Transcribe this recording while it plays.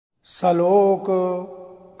सलोक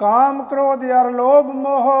काम क्रोध अर लोभ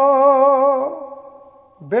मोह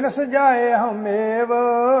बिनस जाए हमेव।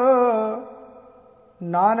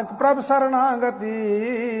 नानक प्रभ शरणागति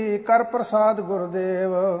कर प्रसाद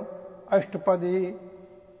गुरुदेव। अष्टपदी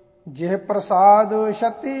जेह प्रसाद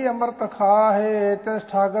छति अमृत खाहे तिस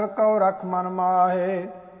ठाकर कौ रख मन माहे।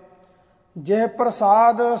 जेह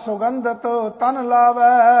प्रसाद सुगंधत तन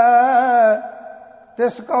लावै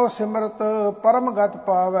तिस कौ सिमरत परम गत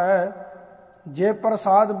पावै। जे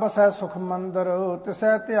प्रसाद बसै सुख मंदर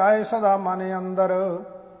तिसै ध्याए सदा मन अंदर।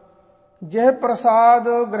 जेह प्रसाद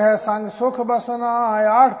गृह संग सुख बसना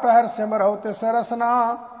आठ पहर सिमरौ तिस रसना।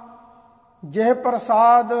 जेह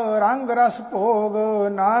प्रसाद रंग रस भोग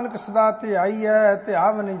नानक सदा ध्याईऐ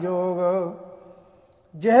ध्यावन जोग।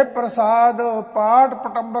 जेह प्रसाद पाठ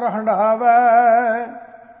पटंबर हंडावै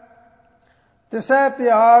तिसै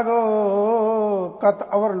त्याग कत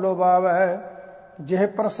अवर लोभावै। जेह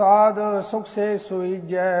प्रसाद सुख से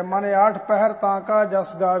सुईजै मन आठ पहर ताका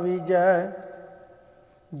जस गावीजै।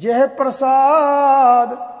 जेह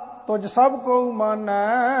प्रसाद तुझ सब को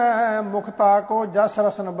मानै मुखता को जस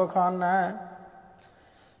रसन बखानै।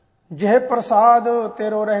 जेह प्रसाद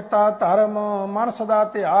तेरो रहता धर्म मन सदा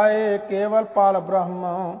ध्याए केवल पाल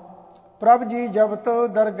ब्रह्म। प्रभ जी जबत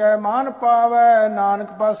दरगह मान पावै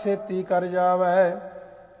नानक पासेती कर जावै।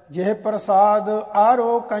 जेह प्रसाद आरो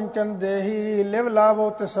कंचन देही लिव लावो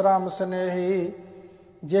तिस राम स्नेही।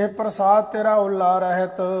 जेह प्रसाद तेरा उल्ला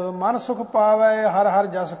रहत मन सुख पावै हर हर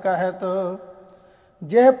जस कहत।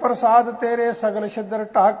 जेह प्रसाद तेरे सगल छिद्र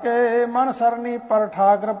ढाके मन सरनी पर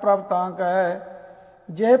ठाकर प्रभ ताकै।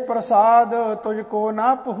 जेह प्रसाद तुझको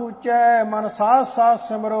ना पहुँचै मन साथ साथ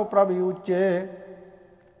सिमरो प्रभ ऊचे।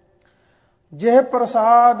 जेह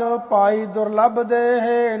प्रसाद पाई दुर्लभ दे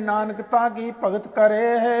नानक ताकी भगत करे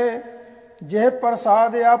है। जेह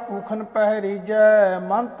प्रसाद आ भूखन पहरीजै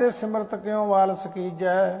मन ते सिमरत क्यों वालस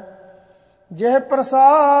कीजै। जेह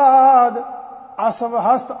प्रसाद असव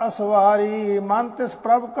हस्त असवारी मन तिस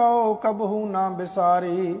प्रभ कहो कबहू ना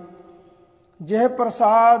बिसारी। जेह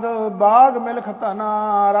प्रसाद बाग मिलख तना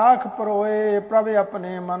राख परोए प्रभ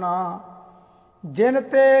अपने मना। जिन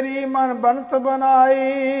तेरी मन बनत बनाई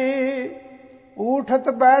उठत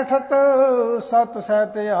बैठत सत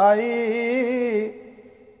सहत आई।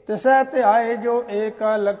 तिसै ध्याए जो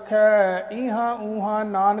एका लखै इहां ऊहां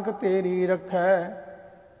नानक तेरी रखै।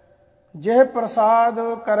 जेह प्रसाद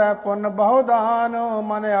करै पुन बहुदान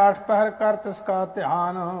मन आठ पहर कर तिसका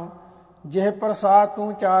ध्यान। जेह प्रसाद तू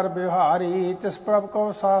चार बिहारी तिस प्रभ को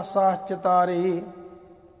साथ साथ चितारी।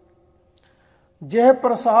 जेह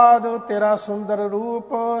प्रसाद तेरा सुंदर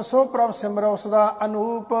रूप सो प्रभ सिमरो सदा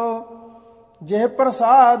अनूप। जेह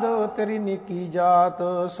प्रसाद तेरी नीकी जात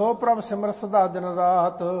सो प्रभ सिमर सदा दिन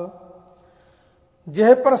रात।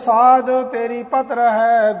 जेह प्रसाद तेरी पत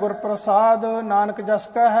रहै गुर प्रसाद नानक जस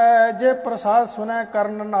कहै। जे प्रसाद सुनै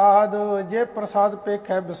कर्ण नाद जे प्रसाद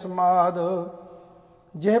पेखै बिस्माद।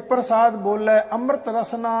 जेह प्रसाद बोले अमृत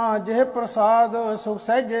रसना जेह प्रसाद सुख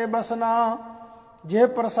सहजे बसना। जेह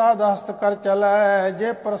प्रसाद हस्त कर चलै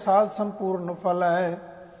जे प्रसाद संपूर्ण फलै।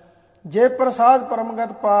 जे प्रसाद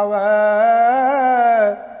परमगत पावै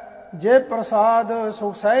जे प्रसाद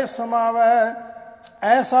सुख सहज समावै।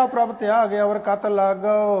 ऐसा प्रभ त्याग अवर कत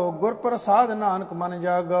लागो गुर प्रसाद नानक मन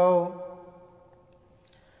जागो।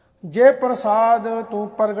 जे प्रसाद तू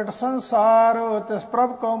प्रगट संसार तिस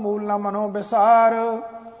प्रभ को मूल न मनो विसार।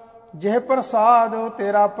 जेह प्रसाद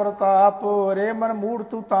तेरा प्रताप रे मन मूड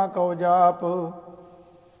तू ता कहो जाप।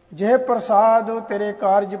 जेह प्रसाद तेरे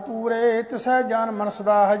कारज पूरे तिसै जान मन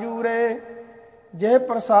सदा हजूरे। जेह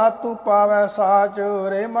प्रसाद तू पावै साच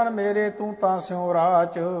रे मन मेरे तू ता स्यों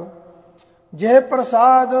राच। जेह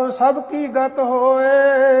प्रसाद सब की गत होए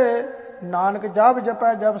नानक जप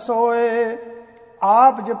जपै जप सोए।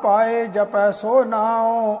 आप जपाए जपै सो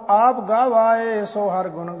नाओ आप गावाए सो हर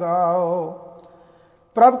गुण गाओ।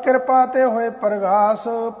 प्रभ कृपा ते होए प्रगास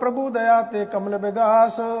प्रभु दया ते कमल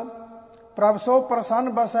विगास। प्रभ सो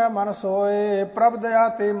प्रसन्न बसै मन सोए प्रभ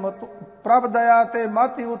दया ते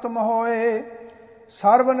माति उत्तम होए।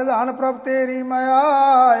 सर्व निधान प्रभ तेरी माया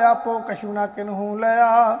आपो कछु न किन्हू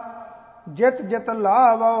लया। जित जित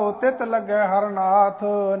लावो तित लगे हर नाथ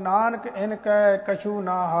नानक इनकै कछु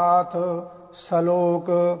ना हाथ। सलोक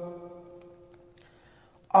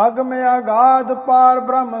अगम अगाध पार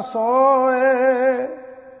ब्रह्म सोए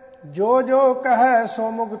जो जो कहे सो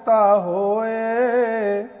मुक्ता होए।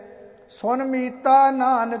 सुन मीता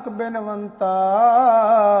नानक बिनवंता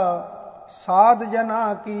साध जना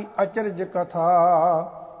की अचरज कथा।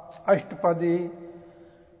 अष्टपदी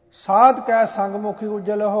साध कै संग मुखी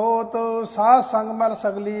उज्जल होत, साध संग मल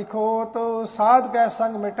सगली खोत। साध कै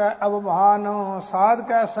संग मिटै अवमान, साध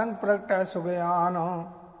कै संग प्रगटै सुज्ञान।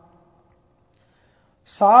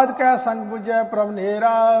 साध कै संग बुझै प्रभ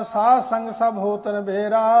नेरा, साध संग सब होत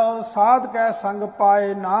नबेरा। साध कै संग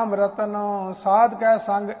पाए नाम रतन, साध कै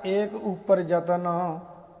संग एक ऊपर जतन।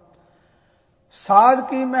 साध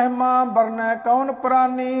की महिमा बरनै कौन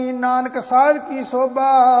प्राणी, नानक साध की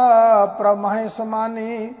शोभा प्रभ महि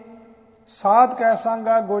समानी। साध कै संग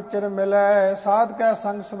गोचर मिलै, साध कै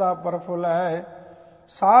संग सदा प्रफुल्लै।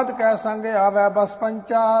 साध कै संग आवै बस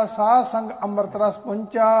पंचा, साध संग अमृत रस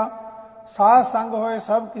पुंचा। साध संग होए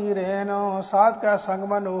सब की रेन, साध कै संग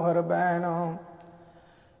मनोहर बैन।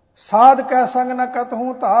 साध कै संग न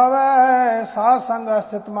कतहूँ तावै, साध संग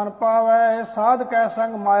अस्थित मन पावै। साध कै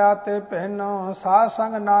संग माया ते भिन्न, साध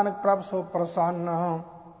संग नानक प्रभ सो प्रसन्न।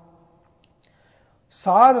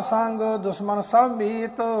 साध संग दुश्मन सब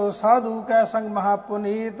मीत, साधु कै संग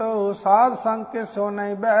महापुनीत। साध संग के सो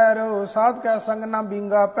नहीं बैर, साध कै संग न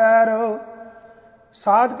बिंगा पैर।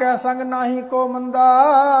 साध कै संग नाही को मंदा,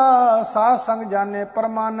 साध संग जाने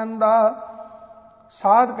परमानंदा।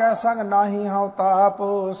 साध कै संग नाही हव ताप,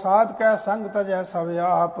 साध कै संग तजै सब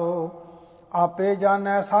आप। आपे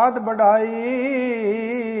जानै साध बढ़ाई,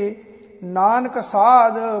 नानक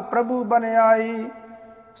साध प्रभु बन आई।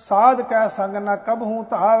 साध कै संग न कबहूँ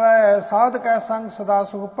तावै, साध कै संग सदा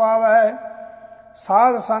सुख पावै।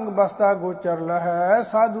 साध संग बसता गोचर लहै,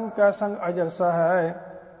 साधु कै संग अजर सहै।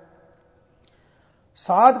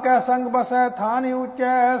 साध कै संग बसै थान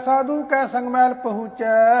ऊंचै, साधु कै संग मैल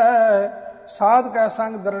पहुँचै। साध कै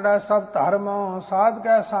संग दृढ़ सब धर्म, साध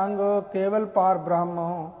कै संग केवल पार ब्रह्म।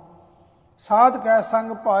 साध कै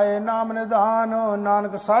संग पाए नाम निधान,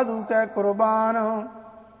 नानक साधु कै कुर्बान।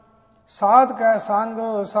 साध कै संग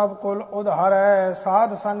सब कुल उधारै,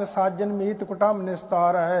 साध संग साजन मीत कुटुंब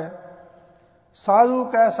निस्तारै। साधु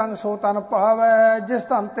कै संग सो तन पावै, जिस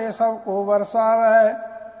तन ते सब को वरसावै।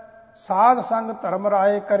 साध संग धर्म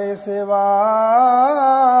राय करे सेवा,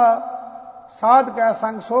 साध कै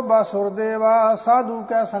संग शोभा सुरदेवा। साधु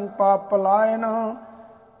कै संग पाप पलायन,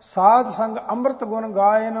 साध संग अमृत गुण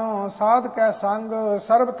गायन। साध कै संग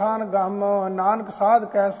सर्वथान गम, नानक साध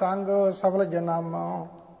कै संग सफल जन्म।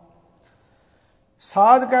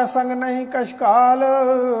 साध कै संग नहीं कशकाल,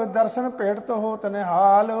 दर्शन भेट होत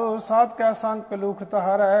निहाल। साध कै संग कलूखत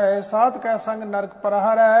हरै, साध कै संग नरक पर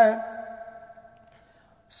हरै।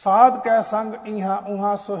 साध कै संग इहाँ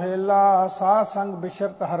उहाँ सुहेला, साध संग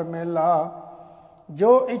बिशरत हर मेला।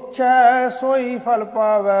 जो इच्छा सोई फल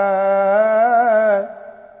पावै,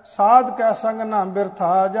 साध कै संग न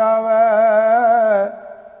बिरथा जावै।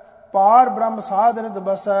 पार ब्रह्म साध रिद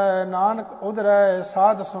बसै, नानक उधरै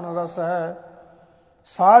साध सुन रसै।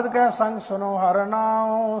 साध कै संग सुनो हर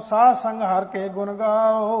नाम, साध संग हर के गुण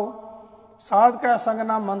गाओ। साध कै संग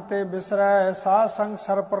न मन ते बिसरै, साध संग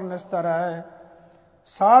सर पर निस्तरै।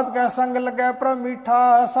 साध कै संग लगै प्रभ मीठा,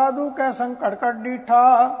 साधु कै संग कड़कड़ डीठा।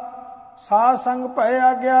 साध संग भय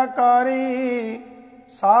आज्ञाकारी,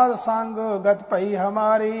 साध संग गत पई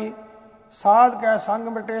हमारी। साध कै संग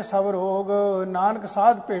मिटे सब रोग, नानक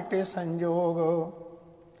साध पेटे संजोग।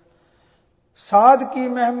 साध की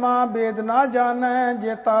महिमा वेद ना जानै,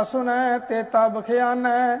 जेता सुनै तेता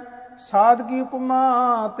बख्यानै। साध की उपमा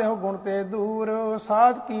तेह गुण ते दूर,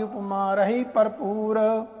 साध की उपमा रही भरपूर।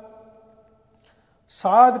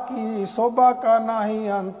 साध की शोभा का नाही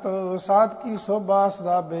अंत, साध की शोभा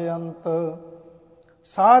सदा बेअंत।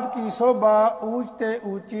 साध की शोभा ऊंच ते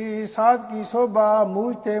ऊंची, साध की शोभा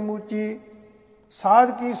मूझ ते मूची।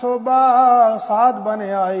 साध की शोभा साध बन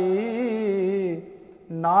आई,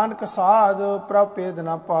 नानक साध प्रभेद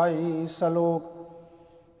न पाई। सलोक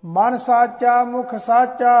मन साचा मुख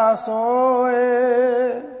साचा सोए,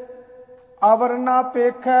 अवर ना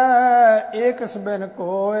पेखै एक सबिन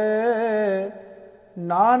कोए।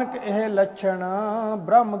 नानक एह लक्षण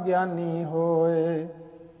ब्रह्म ज्ञानी होए।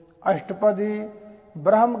 अष्टपदी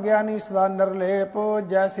ब्रह्म ज्ञानी सदा निर्लेप,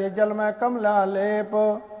 जैसे जल में कमला लेप।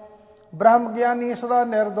 ब्रह्म ज्ञानी सदा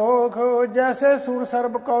निर्दोष, जैसे सूर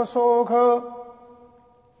सर्ब को सोख।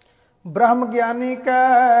 ब्रह्म ज्ञानी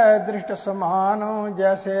कै दृष्ट समान,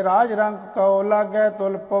 जैसे राज रंग को लागै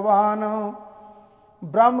तुल पवान।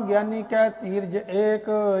 ब्रह्म ज्ञानी कै तीर्ज एक,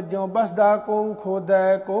 ज्यों बसदा को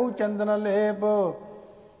खोदै को चंदन लेप।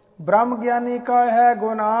 ब्रह्म ज्ञानी का है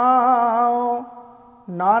गुनाह,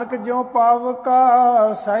 नानक ज्यों पाव का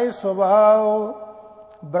सही स्वभाव।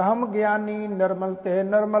 ब्रह्म ज्ञानी निर्मल ते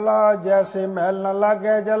निर्मला, जैसे मैल न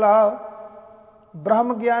लागै जला।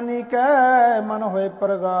 ब्रह्म ज्ञानी कै मन होए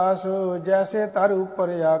प्रगास, जैसे तर ऊपर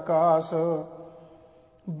आकाश।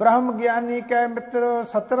 ब्रह्म ज्ञानी कै मित्र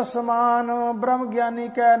सतर समान, ब्रह्म ज्ञानी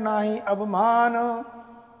कै नाही अभिमान।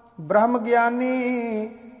 ब्रह्म ज्ञानी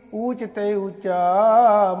ऊंच ते ऊंचा,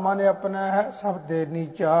 मन अपना है सब दे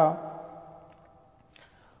नीचा।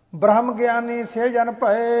 ब्रह्म ज्ञानी से जन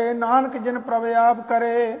भये, नानक जिन प्रभ आप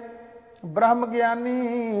करे। ब्रह्म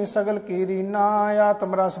ज्ञानी सगल की रीना,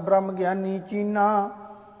 आत्म रस ब्रह्म ज्ञानी चीना।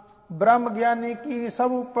 ब्रह्म ज्ञानी की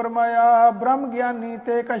सब उपर माया, ब्रह्म ज्ञानी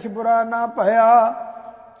ते कछ बुरा ना भया।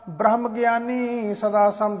 ब्रह्म ज्ञानी सदा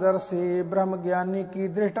समदर्शी, ब्रह्म ज्ञानी की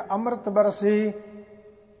दृष्ट अमृत बरसी।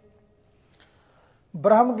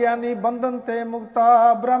 ब्रह्म ज्ञानी बंधन ते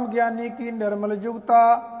मुक्ता, ब्रह्म ज्ञानी की निर्मल जुगता।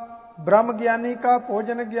 ब्रह्म ज्ञानी का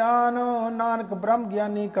भोजन ज्ञान, नानक ब्रह्म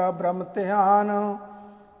ज्ञानी का ब्रह्म ध्यान।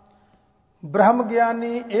 ब्रह्म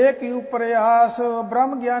ज्ञानी एक ही प्रयास,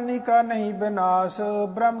 ब्रह्म ज्ञानी का नहीं विनाश।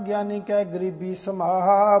 ब्रह्म ज्ञानी कै गरीबी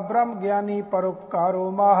समाहा, ब्रह्म ज्ञानी परोपकारो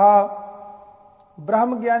माहा।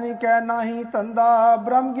 ब्रह्म ज्ञानी कै नाही धंधा,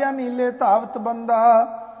 ब्रह्म ज्ञानी ले धावत बंदा।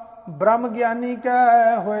 ब्रह्म ज्ञानी कै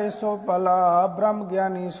होए सो भला, ब्रह्म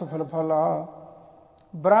ज्ञानी सुफल फला।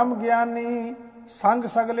 ब्रह्म ज्ञानी संग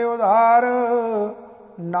सगले उधार,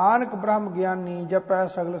 नानक ब्रह्म ज्ञानी जपै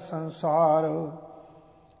सगल संसार।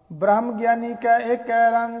 ब्रह्म ज्ञानी कै एक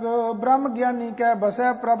रंग, ब्रह्म ज्ञानी कै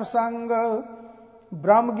बसै प्रभ संग।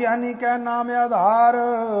 ब्रह्म ज्ञानी कै नाम आधार,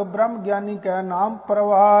 ब्रह्म ज्ञानी कै नाम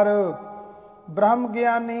परवार। ब्रह्म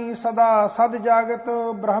ज्ञानी सदा सद जागत,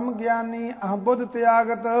 ब्रह्म ज्ञानी अहबुद्ध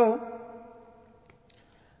त्यागत।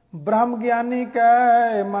 ब्रह्म ज्ञानी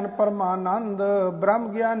कै मन परमानंद,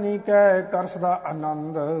 ब्रह्म ज्ञानी कै कर सदा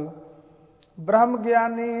आनंद। ब्रह्म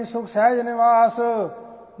ज्ञानी सुख सहज निवास,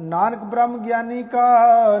 नानक ब्रह्म ज्ञानी का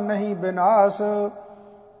नहीं विनाश।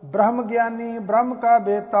 ब्रह्म ज्ञानी ब्रह्म का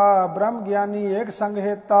बेता, ब्रह्म ज्ञानी एक संग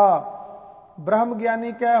हेता। ब्रह्म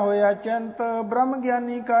ज्ञानी कै होया चिंत, ब्रह्म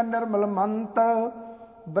ज्ञानी का निर्मल मंत।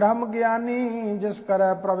 ब्रह्म ज्ञानी जिस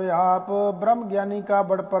करे प्रभ आप, ब्रह्म ज्ञानी का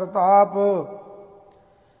बड़ प्रताप।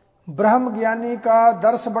 ब्रह्म ज्ञानी का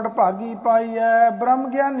दर्श बड़ भागी पाई है,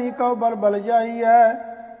 ब्रह्म ज्ञानी को बल बल जाई है।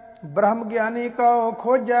 ब्रह्म ज्ञानी को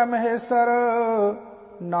खोजै महेश्वर,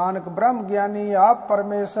 नानक ब्रह्म ज्ञानी आप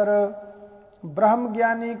परमेश्वर। ब्रह्म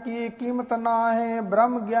ज्ञानी की कीमत ना है,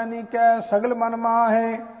 ब्रह्म ज्ञानी कै सगल मन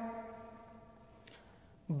माहे।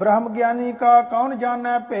 ब्रह्म ज्ञानी का कौन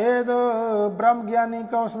जाने भेद, ब्रह्म ज्ञानी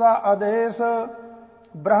का सदा आदेश।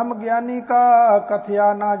 ब्रह्म ज्ञानी का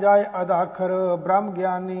कथया ना जाए अदाखर, ब्रह्म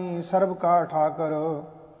ज्ञानी सर्व का ठाकर।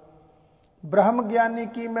 ब्रह्म ज्ञानी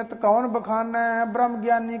की मित कौन बखानै, ब्रह्म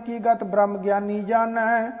ज्ञानी की गत ब्रह्म ज्ञानी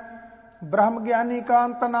जानै। ब्रह्म ज्ञानी का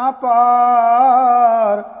अंत ना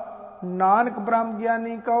पार, नानक ब्रह्म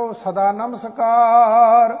ज्ञानी को सदा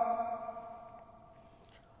नमस्कार।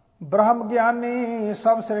 ब्रह्म ज्ञानी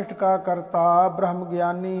सब सृष्टि का करता, ब्रह्म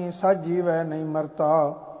ज्ञानी सच जीवै नहीं मरता।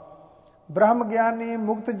 ब्रह्म ज्ञानी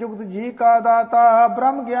मुक्त जुक्त जी का दाता,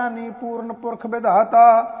 ब्रह्म ज्ञानी पूर्ण पुरख विधाता।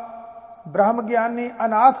 ब्रह्म ज्ञानी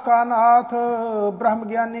अनाथ का नाथ, ब्रह्म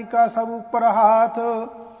ज्ञानी का सब ऊपर हाथ।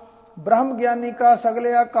 ब्रह्म ज्ञानी का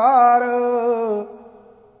सगले आकार,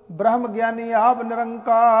 ब्रह्म ज्ञानी आप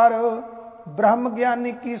निरंकार। ब्रह्म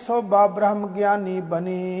ज्ञानी की शोभा ब्रह्म ज्ञानी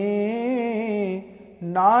बनी,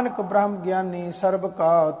 नानक ब्रह्म ज्ञानी सर्व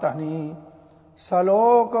का धनी।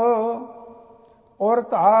 सलोक और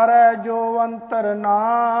तारै जो अंतर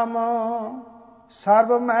नाम,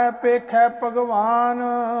 सर्व मैं पेखै भगवान।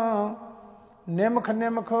 निमख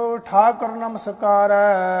निमख ठाकुर नमस्कार,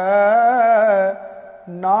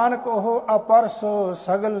 नानक ओह अपरस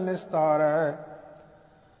सगल निस्तार।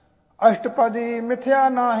 अष्टपदी मिथ्या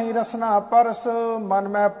नाही रसना परस, मन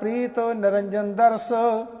में प्रीत निरंजन दर्श।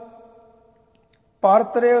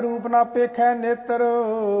 परतरे रूप ना पेखै नेत्र,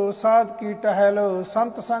 साध की टहल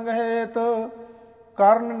संत संग हेत।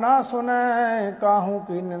 कर्ण ना सुनै काहू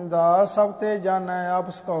की निंदा, सब ते जानै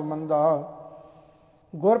आपस को मंदा।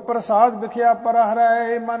 गुर प्रसाद बिखिया पर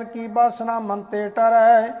हरै, मन की बासना मन ते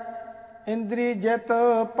टरै। इंद्री जित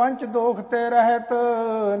पंच दोख ते रहत,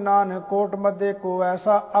 नानक कोट मध्य को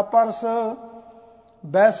ऐसा अपरस।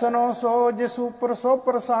 बैसनो सो जिस ऊपर सो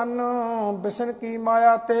प्रसन्न, बिसन की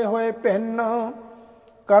माया ते होए भिन्न।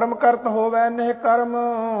 कर्म करत होवै निह कर्म,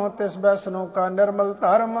 तिस बैसनो का निर्मल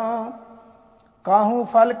धर्म। काहू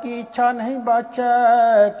फल की इच्छा नहीं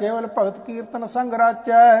बाचै, केवल भगत कीर्तन संग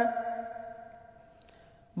राचै।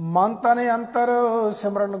 मन तन अंतर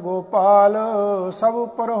सिमरन गोपाल, सब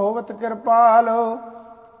उपर होवत कृपाल।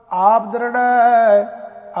 आप दृढ़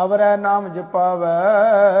अवरै नाम जपावै,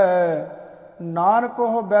 नानक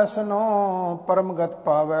हो बैसनो परम गत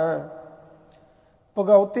पावै।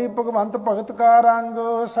 भगवती भगवंत भगत का रंग,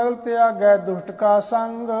 सगल त्यागै दुष्ट का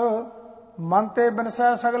संग। ਮਨ ਤੇ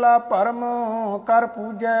ਬਿਨਸੈ ਸਗਲਾ ਭਰਮ, ਕਰ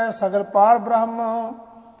ਪੂਜੈ ਸਗਲ ਪਾਰ ਬ੍ਰਹਮ।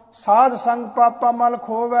 ਸਾਧ ਸੰਗ ਪਾਪਾ ਮਲ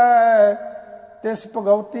ਖੋਵੈ, ਤਿਸ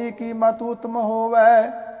ਭਗਉਤੀ ਕੀ ਮਤ ਉਤਮ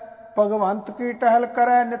ਹੋਵੈ। ਭਗਵੰਤ ਕੀ ਟਹਿਲ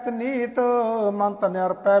ਕਰੈ ਨਿਤ ਨੀਤ, ਮਨ ਤਨ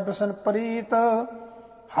ਅਰਪੈ ਬਿਸਨ ਪ੍ਰੀਤ।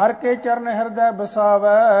 ਹਰ ਕੇ ਚਰਨ ਹਿਰਦੈ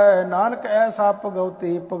ਬਸਾਵੈ, ਨਾਨਕ ਐਸਾ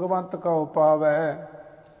ਭਗਉਤੀ ਭਗਵੰਤ ਕਉ ਪਾਵੈ।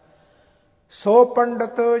 ਸੋ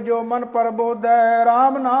ਪੰਡਤ ਜੋ ਮਨ ਪਰਬੋਧੈ,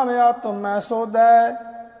 ਰਾਮ ਨਾਮ ਆਤਮ ਮੈਂ ਸੋਧੈ।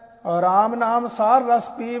 ਰਾਮ ਨਾਮ ਸਾਰ ਰਸ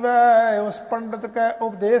ਪੀਵੈ, ਉਸ ਪੰਡਤ ਕੈ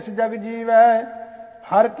ਉਪਦੇਸ਼ ਜਗ ਜੀਵੈ।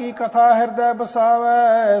 ਹਰ ਕੀ ਕਥਾ ਹਿਰਦੈ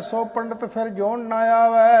ਬਸਾਵੈ, ਸੋ ਪੰਡਤ ਫਿਰ ਜੋਨ ਨਾ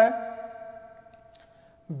ਆਵੈ।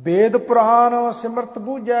 ਵੇਦ ਪੁਰਾਨ ਸਿਮਰਤ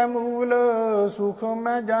ਬੂਝੈ ਮੂਲ, ਸੁਖ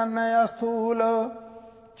ਮੈਂ ਜਾਣੈ ਅਸਥੂਲ।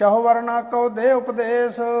 ਚਹੁ ਵਰਨਾ ਕਉ ਦੇ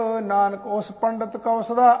ਉਪਦੇਸ਼, ਨਾਨਕ ਉਸ ਪੰਡਤ ਕਉ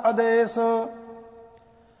ਸਦਾ ਆਦੇਸ਼।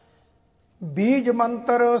 ਬੀਜ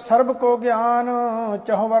ਮੰਤਰ ਸਰਬ ਕੋ ਗਿਆਨ,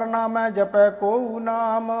 ਚਹੁ ਵਰਨਾ ਮੈਂ ਜਪੈ ਕੋਊ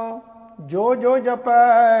ਨਾਮ। ਜੋ ਜੋ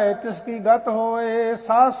ਜਪੈ ਤਿਸ ਕੀ ਗਤ ਹੋਏ,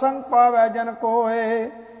 ਸਾਧ ਸੰਗ ਪਾਵੈ ਜਨ ਕੋਏ।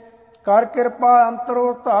 ਕਰ ਕਿਰਪਾ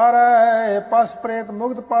ਅੰਤਰੋ ਧਾਰੈ, ਪਸ ਪ੍ਰੇਤ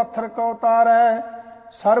ਮੁਗਧ ਪਾਥਰ ਕਉ ਤਾਰੈ।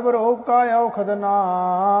 ਸਰਬ ਰੋਗ ਕਾ ਔਖਦ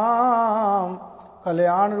ਨਾਮ,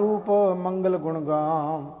 ਕਲਿਆਣ ਰੂਪ ਮੰਗਲ ਗੁਣ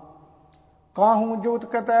ਗਾਮ। ਕਾਹੂ ਜੂਤ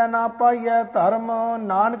ਕਤੈ ਨਾ ਪਾਈਐ ਧਰਮ,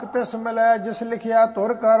 ਨਾਨਕ ਤਿਸ ਮਿਲੈ ਜਿਸ ਲਿਖਿਆ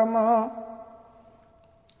ਧੁਰ ਕਰਮ।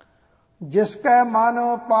 जिसकै मन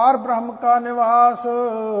पार ब्रह्म का निवास,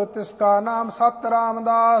 तिसका नाम सत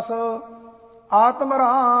रामदास। आत्म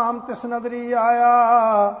राम तिस नगरी आया,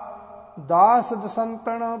 दास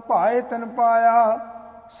दसंतन भाए तिन पाया।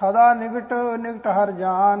 सदा निगट निगट हर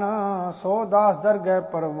जान, सो दास दरगह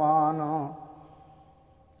परवान।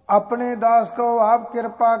 अपने दास को आप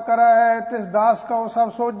कृपा करै, तिस दास को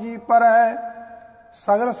सब सोजी परै।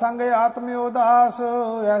 सगल संग आत्म उदास,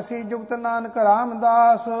 ऐसी जुगत नानक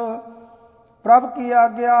रामदास। प्रभ की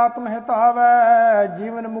आज्ञा आत्म हितावै,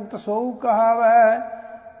 जीवन मुक्त सोऊ कहावै।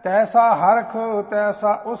 तैसा हरख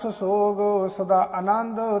तैसा उस सोग, सदा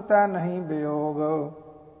आनंद तै नहीं वियोग।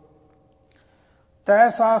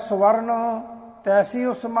 तैसा स्वर्ण तैसी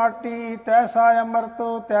उस माटी, तैसा अमृत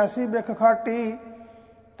तैसी बिख खाटी।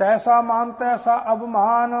 तैसा मान तैसा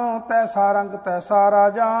अभिमान, तैसा रंग तैसा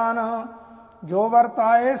राजान। जो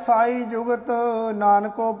वर्ताए साई जुगत,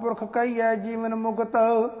 नानको पुरख कहिए जीवन मुक्त।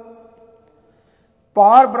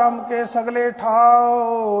 पार ब्रह्म के सगले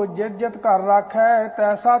ठाओ, जित जित कर राखै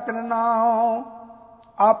तैसा तिन नाओ।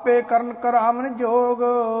 आपे करन करावन जोग,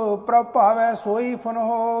 प्रभ भावै सोई फन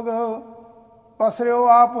होग। पसर्यो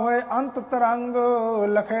आप होए अंत तरंग,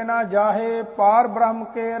 लखे ना जाहे पार ब्रह्म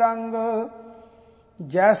के रंग।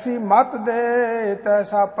 जैसी मत दे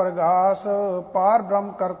तैसा प्रगास, पार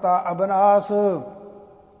ब्रह्म करता अविनाश।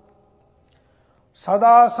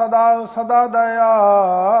 सदा सदा सदा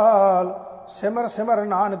दयाल, सिमर सिमर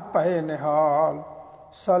नानक भय निहाल।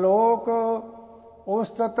 सलोक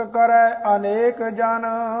उस्तत करै अनेक जन,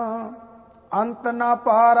 अंत न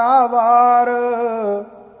पारावार।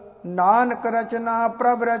 नानक रचना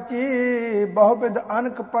प्रभ रची, बहुविध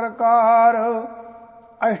अनक प्रकार।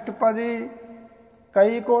 अष्टपदी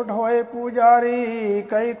कई कोट होए पूजारी,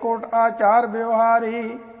 कई कोट आचार व्यवहारी।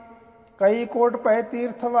 कई कोट पै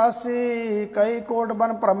तीर्थवासी, कई कोट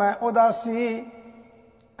बन प्रमय उदासी।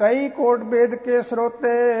 कई कोट वेद के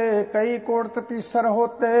स्रोते, कई कोट तपीसर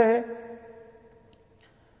होते।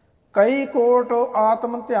 कई कोट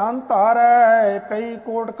आत्म ध्यान तारै, कई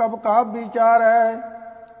कोट कब का विचारै।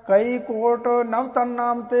 कई कोट नव तन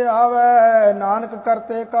नाम ते आवै, नानक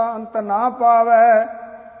करते का अंत ना पावै।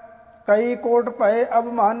 कई कोट भय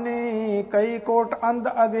अभिमानी, कई कोट अंध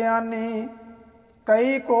अज्ञानी।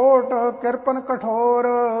 कई कोट किरपन कठोर,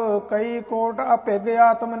 कई कोट अभिग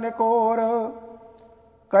आत्म निकोर।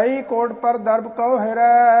 कई कोट पर दर्भ कौ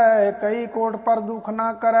हिरै, कई कोट पर दुख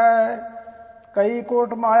ना करै। कई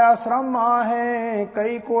कोट माया श्रम माहे,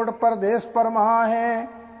 कई कोट परदेश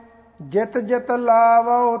परमाहे। जित जित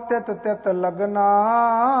लावो तित तित लगना,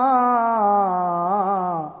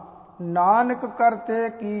 नानक करते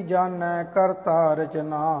की जानै करता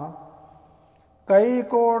रचना। कई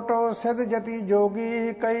कोट सिद्ध जति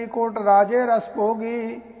जोगी, कई कोट राजे रस भोगी।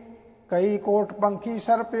 कई कोट पंखी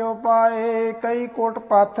सर्प्यो पाए, कई कोट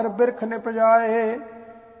पाथर बिरख निपजाए।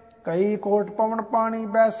 कई कोट पवन पानी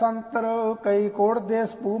बैसंतर, कई कोट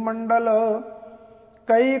देश भूमंडल।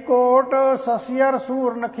 कई कोट ससियर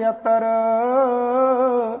सूर नक्षत्र,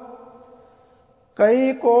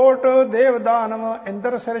 कई कोट देव दानव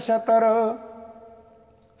इंद्र सिर छतर।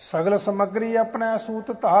 सगल समग्री अपने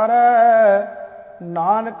सूत धारै,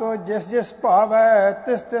 नानक जिस जिस भावै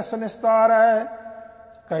तिस तिस निस्तारै।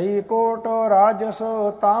 कई कोट राजस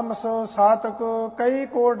तामस सातक, कई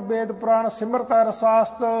कोट वेद पुराण सिमरत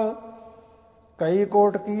शास्त्र। कई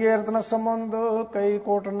कोट किए रत्न समुंद, कई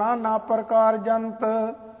कोट नाना प्रकार जंत।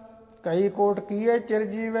 कई कोट किए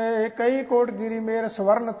चिरजीवे, कई कोट गिरी मेर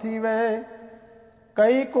स्वर्ण थीवे।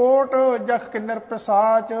 कई कोट जख किन्नर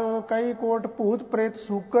पिसाच, कई कोट भूत प्रेत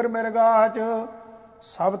सूकर मिरगाच।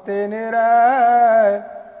 सब ते नेरै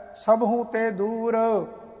सबहू ते दूर,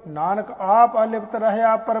 नानक आप अलिप्त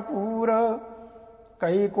रहया भरपूर।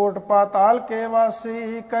 कई कोट पाताल के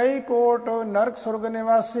वासी, कई कोट नरक सुरग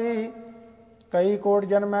निवासी। कई कोट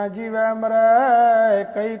जन्मै जीवै मरै,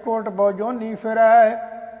 कई कोट बहुजोनी फिरै।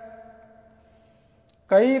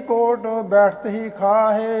 कई कोट बैठत ही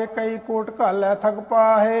खाहे, कई कोट घालै थक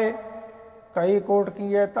पाहे। कई कोट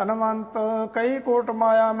किए धनवंत, कई कोट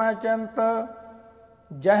माया मैं चिंत।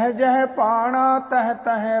 जह जह पाना तह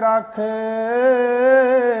तह राखे,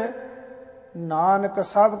 नानक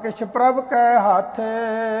सब किछ प्रभ कै हाथे।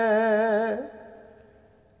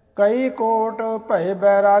 कई कोट भय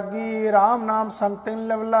बैरागी, राम नाम संग तिन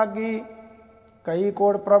लव लागी। कई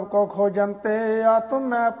कोट प्रभ को खोजंते, आत्म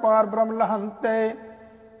मैं पार ब्रह्म लहंते।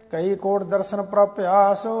 कई कोट दर्शन प्रभ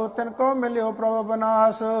प्यास, तिनको मिल्यो प्रभ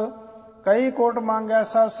बनास। कई कोट मांगै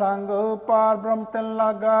सत्संग, पार ब्रह्म तिन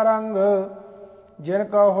लागा रंग।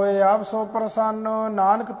 जिनका होए आप सो प्रसन्न,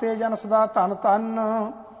 नानक ते जन सदा धन धन।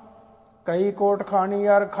 कई कोट खानी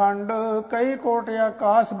अर खंड, कई कोट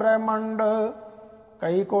आकाश ब्रह्मंड।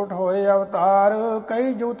 कई कोट होए अवतार,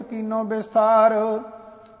 कई जूत कीनो विस्तार।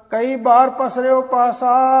 कई बार पसर्यो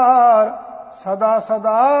पासार, सदा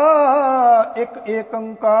सदा एक एक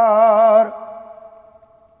ओंकार।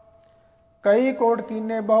 कई कोट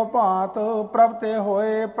कीने बहु भांत, प्रभ ते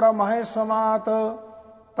होए प्रमहे समात।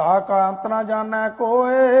 ताका अंत न जानै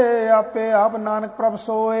कोय, आपे आप नानक प्रभ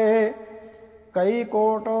सोए। कई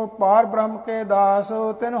कोट पार ब्रह्म के दास,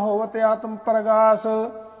 तिन होवत आत्म प्रगास।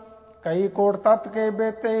 कई कोट तत् के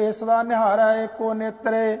बेते, सदा निहारै एको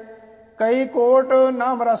नेत्रे। कई कोट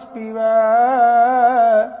नाम रस पीवै,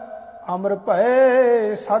 अमर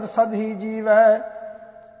भय सद सद ही जीवै।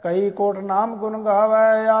 कई कोट नाम गुण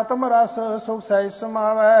गावै, आत्म रस सुख सहज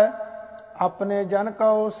समावै। अपने जन को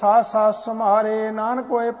साथ साथ समारे, नानक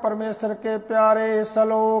होए परमेश्वर के प्यारे।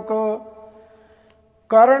 सलोक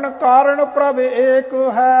करण कारण प्रभ एक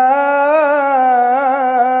है,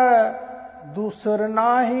 दूसर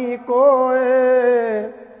नाही कोय।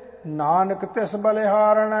 नानक तिस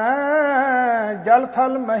बलिहारण, जल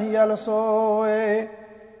थल महियल सोए।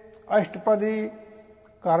 अष्टपदी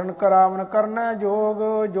करण करावन करनै जोग,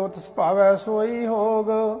 जो तिस भावै सोई होग।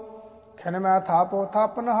 खिन मैं थापो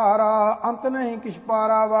थापनहारा, अंत नहीं किछ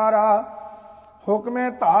पारा वारा। हुक्मे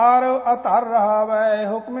तार अतर रहावै,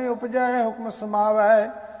 हुक्मे उपजै हुक्म समावै।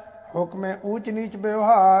 हुक्मे ऊच नीच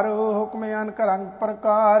व्यवहार, हुक्मे अनक रंग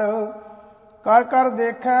प्रकार। कर कर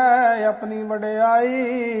देखै अपनी वडियाई,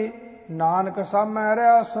 नानक सामै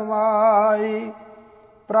रहा समाई।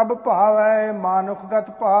 प्रभ भावै मानुख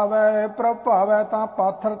गत पावै, प्रभ भावै तां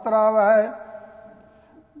पाथर तरावै।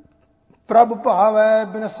 प्रभ भावै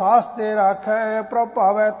बिन सास ते राखै, प्रभ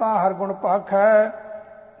भावै तां हर गुण पाखै।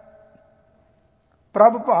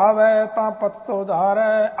 प्रभ भावै तां पत तो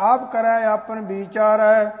धारै, आप करै आपन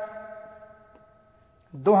विचारै।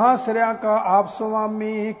 दुहां सिरियां का आप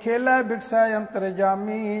सुआमी, खेलै बिकसै अंतर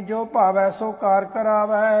जामी। जो भावै सो कार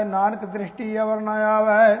करावै, नानक दृष्टि अवर न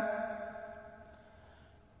आवै।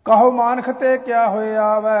 कहो मानख ते क्या होए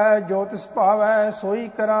आवै, जो तिस भावै सोई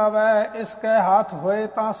करावै। इसकै हाथ होए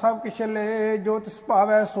तां सब किछ ले, जो तिस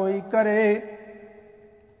भावै सोई करे।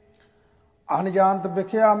 अनजानत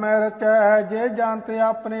बिख्या मैं रचै, जे जानते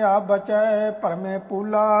अपने आप बचै। भरमे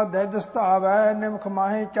पूला दैद सतावै, निमख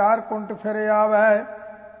माहे चार कुंट फिर आवै।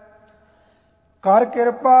 कर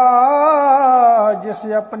किरपा जिस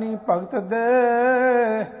अपनी भगत दे,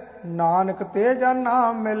 नानक ते जन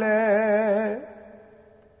नाम मिले।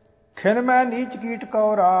 खिन मैं नीच कीट कौ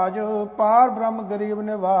राज, पार ब्रह्म गरीब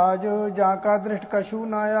निवाज। जाका दृष्ट कछु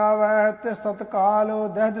न आवै, तिस तत्काल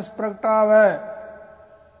दह दिस प्रगटावै।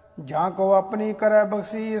 झाको अपनी करे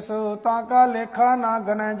बख्शीस, ताका लेखा ना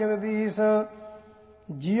गनै जगदीश।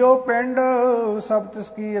 जियो पिंड सब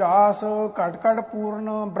तिसकी रास, घट घट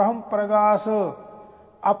पूर्ण ब्रह्म प्रगास।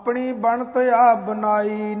 अपनी बनत आप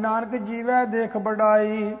बनाई, नानक जीवै देख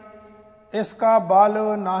बढ़ाई। इसका बल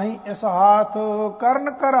नाही इस हाथ,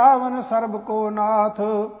 करण करावन सर्ब को नाथ।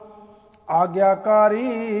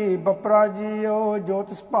 आज्ञाकारी बपरा जियो, जो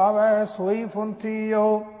तिस भावै सोई फुंथियो।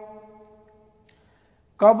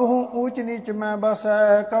 कबहू ऊंच नीच में बसै,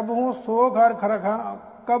 कबहू सोग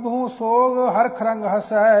हर खरंग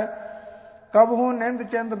हसै। कबहू निंद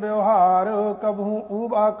चिंद व्यवहार, कबहू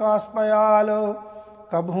ऊब आकाश पयाल।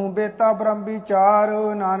 कबहू बेता ब्रह्म विचार,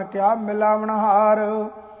 नानक आप मिलावनहार।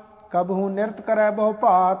 कबहू निरत करे बहु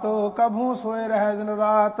भात, कबहू सोए रहे दिन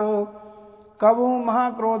रात। कबहू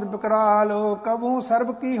महाक्रोध विकराल, कबहू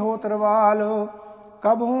सर्ब की होत रवाल।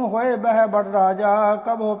 कबहू होए बह बड़ राजा,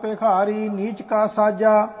 कबहू भिखारी नीच का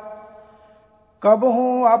साजा। कबहू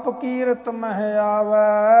अपकीरत मह आवै,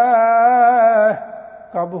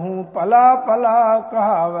 कबहू पला पला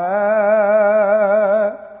कहावै।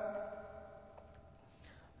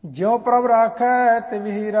 ज्यों प्रभ राखै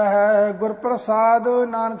तिवहि रहै, गुर प्रसाद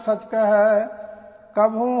नानक सच कहै।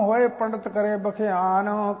 कबहू होए पंडित करे बख्यान,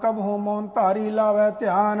 कबहू मौन धारी लावै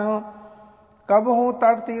ध्यान। कबहू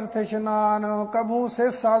तट तीर्थ इशनान, कबहू से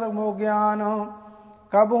साधक मोह ज्ञान।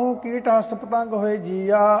 कबहू कीट हस्त पतंग होए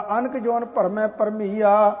जिया, अनक जोन भरमै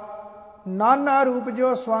परमिया। नाना रूप जो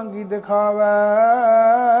स्वांगी दिखावै,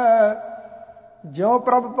 ज्यों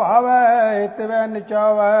प्रभ भावै तिवै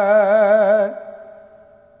नचावै।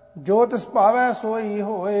 जो तिस भावै सोई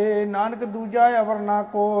होए, नानक दूजा अवर ना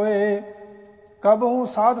कोय। कबहू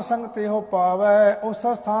साध संग तेहो पावै, उस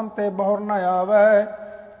स्थान ते बहुर न आवै।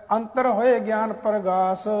 अंतर होए ज्ञान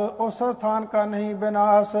प्रगास, उस स्थान का नहीं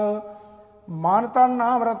विनाश। मान तन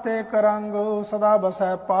नाम रते करंग, सदा बसै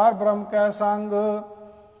पार ब्रह्म कै संग।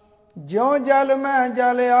 ज्यों जल में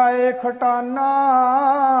जल आए खटाना,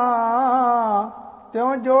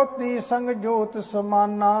 त्यों ज्योति संग ज्योत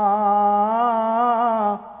समाना।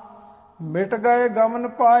 मिट गए गमन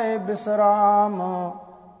पाए विश्राम,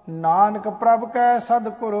 नानक प्रभ कै सद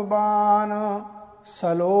कुर्बान।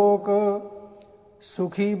 सलोक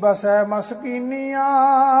सुखी बसै मसकीनिया,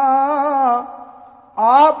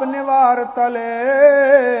 आप निवार तले।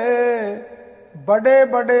 बड़े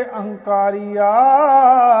बड़े अहंकारिया,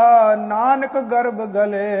 नानक गर्भ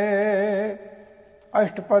गले।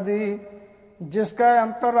 अष्टपदी जिसकै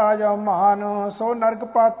अंतर राजा मान, सो नरक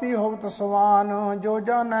पाती होवत सवान। जो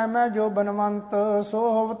जानै मैं जो बनवंत, सो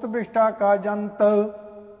होवत बिष्टा का जंत।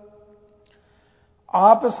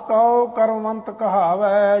 आप इसको कर्मवंत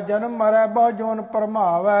कहावै, जन्म मरै बहु जोन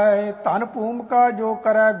परमावै। धन भूम का जो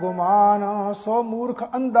करै गुमान, सो मूर्ख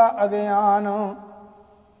अंधा अज्ञान।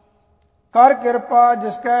 कर कृपा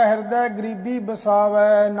जिसकै हृदय गरीबी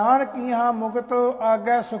बसावै, नानक यहाँ मुक्त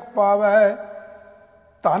आगे सुख पावै।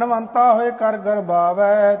 धनवंता होए कर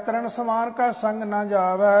गर्भावै, तृण समान का संग न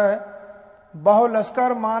जावै। बहु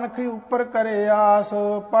लश्कर मानखी ऊपर करे आस,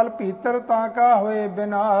 पल भीतर ताका होए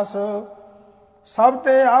विनाश। सब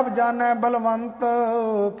ते आप जानै बलवंत,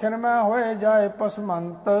 खिनमै होए जाए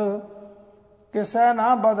पसमंत। किसै ना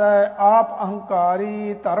बदै आप अहंकारी,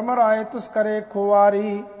 धर्म राय तिस करे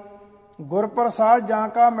खुआरी। गुर प्रसाद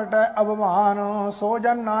जाका मिटै अभिमान, सो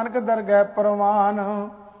जन नानक दरगह परवान।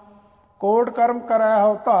 कोट कर्म करै हो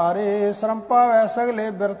धारे, श्रम पावै सगले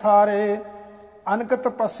बिरथारे। अनक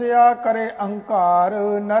तपस्या करे अहंकार,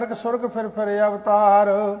 नरक सुरग फिर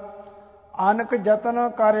अवतार। अनक जतन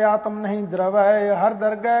कर आत्म नहीं द्रवै, हर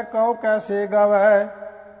दरगह कहो कैसे गवै।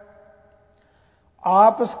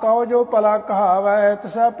 आप कहो जो भला कहावै,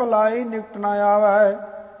 तिसै भलाई निकट न आवै।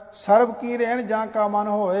 सर्व की रेण जाका मन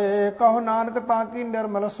होए, कहो नानक ताकि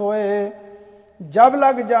निर्मल सोए। जब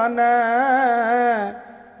लग जानै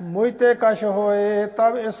मुझते कश होए,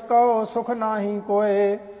 तब इसको सुख नाही कोय।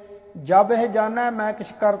 जब यह जानै मैं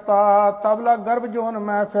किछ करता, तब लग गर्भ जोन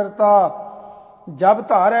मैं फिरता। जब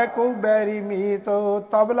धारै को बैरी मीत,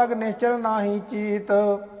 तब लग निश्चल नाही चीत।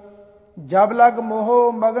 जब लग मोह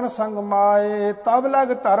मगन संग माए, तब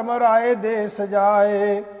लग धर्म राय दे सजाए।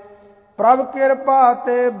 प्रभ कृपा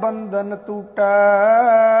ते बंधन टूटै,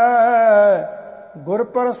 गुर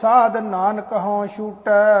प्रसाद नानक हों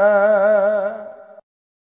छूटै।